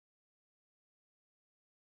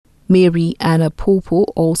Mary Anna Popo,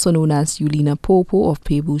 also known as Anna Popo of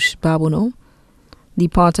Pebush, Babono,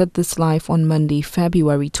 departed this life on Monday,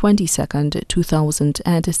 February 22nd,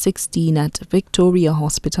 2016 at Victoria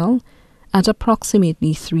Hospital at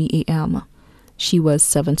approximately 3 a.m. She was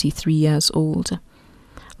 73 years old.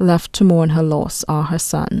 Left to mourn her loss are her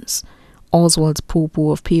sons, Oswald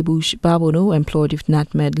Popo of Pebush, Babono, employed with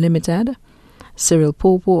NatMed Limited; Cyril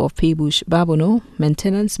Popo of Pebush, Babono,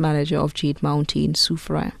 maintenance manager of Jade Mountain,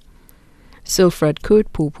 Soufrière; Silfred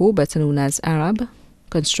Kurt Popo, better known as Arab,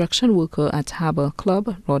 construction worker at Harbour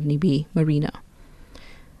Club, Rodney Bay Marina.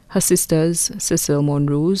 Her sisters, Cecil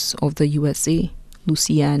Monrose of the USA,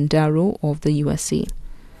 Lucianne Darrow of the USA.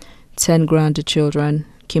 10 grandchildren: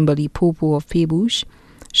 Kimberly Popo of Pebush,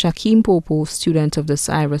 Shaquem Popo, student of the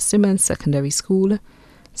Cyrus Simmons Secondary School;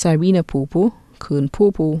 Cyrena Popo, Kern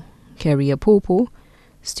Popo, Keria Popo,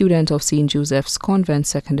 student of St. Joseph's Convent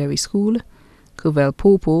Secondary School; Covell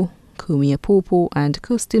Popo, Kumia Popo, and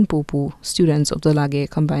Kirsten Popo, students of the Laguerre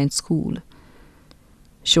Combined School;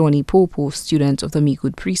 Shawnee Popo, student of the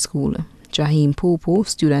Meagood Preschool; Jaheim Popo,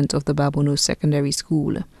 student of the Babono Secondary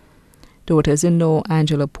School; daughters-in-law: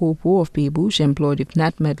 Angela Popo of Pebush, employed with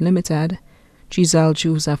NatMed Limited; Giselle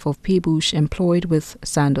Joseph of Pebush, employed with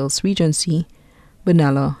Sandals Regency;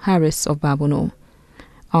 Benella Harris of Babono;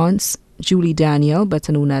 aunts: Julie Daniel,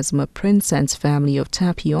 better known as Ma Prince and family of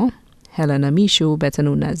Tapio; Helena Michaud, better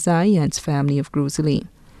known as Zai and family of Grosley;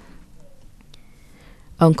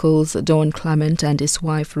 uncles: Don Clement and his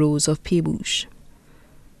wife Rose of Pebush;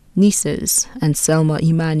 nieces: Anselma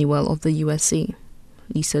Emmanuel of the USA,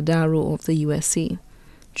 Lisa Darrow of the USA,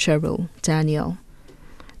 Cheryl Daniel;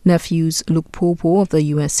 nephews: Luke Popo of the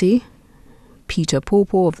USA, Peter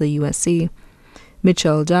Popo of the USA,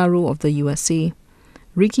 Mitchell Darrow of the USA,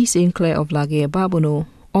 Ricky St. Clair of Laguerre Babono,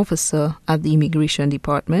 officer at the Immigration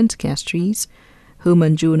Department, Castries;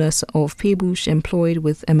 Herman Jonas of Pebush, employed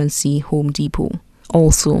with M&C Home Depot.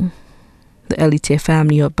 Also, the Elite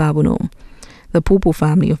family of Babono, the Popo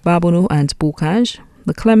family of Babono and Bocage,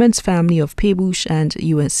 the Clements family of Pebush and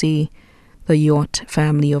USA, the Yacht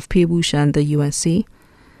family of Pebush and the USA,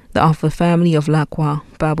 the Arthur family of Lacroix,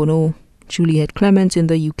 Babono, Juliet Clement in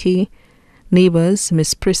the UK, neighbors: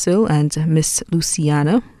 Miss Priscilla and Miss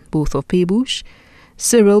Luciana, both of Pebush,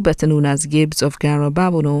 Cyril, better known as Gibbs of Gara,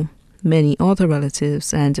 Babono, many other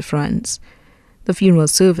relatives and friends. The funeral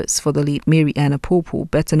service for the late Mary Anna Popo,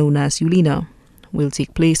 better known as Yulina, will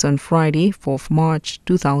take place on Friday, 4th March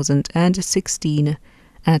 2016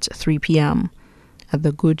 at 3 p.m. at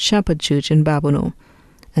the Good Shepherd Church in Babono,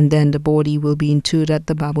 and then the body will be interred at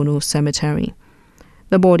the Babono Cemetery.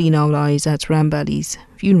 The body now lies at Rambali's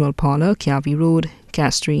Funeral Parlour, Kiavi Road,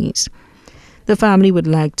 Castries. The family would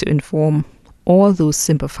like to inform all those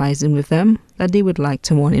sympathizing with them that they would like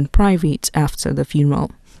to mourn in private after the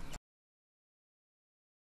funeral.